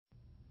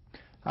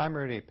I'm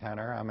Rudy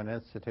Penner. I'm an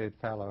Institute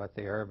Fellow at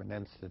the Urban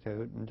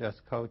Institute and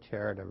just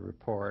co-chaired a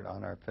report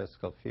on our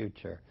fiscal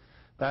future.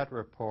 That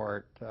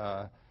report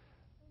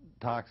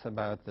talks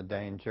about the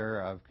danger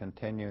of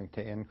continuing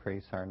to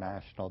increase our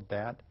national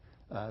debt,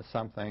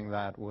 something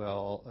that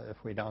will, if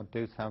we don't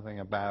do something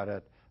about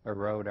it,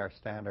 erode our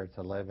standards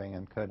of living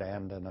and could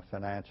end in a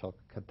financial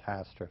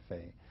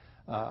catastrophe.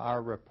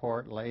 Our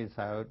report lays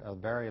out a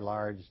very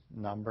large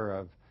number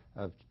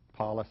of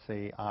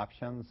policy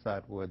options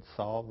that would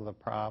solve the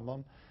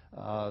problem.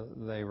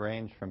 They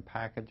range from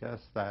packages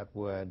that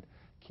would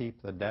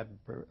keep the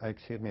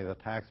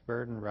tax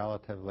burden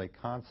relatively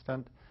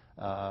constant,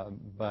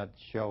 but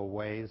show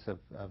ways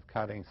of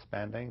cutting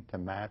spending to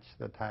match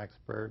the tax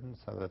burden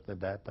so that the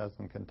debt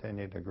doesn't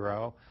continue to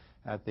grow.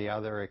 At the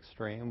other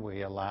extreme,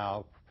 we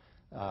allow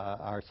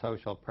our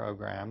social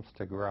programs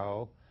to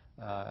grow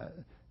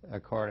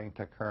according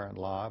to current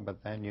law,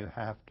 but then you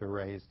have to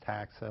raise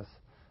taxes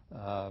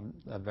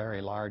a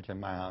very large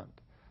amount.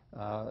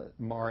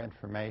 More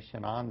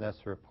information on this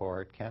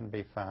report can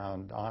be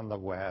found on the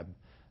web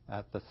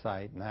at the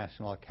site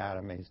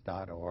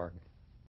nationalacademies.org.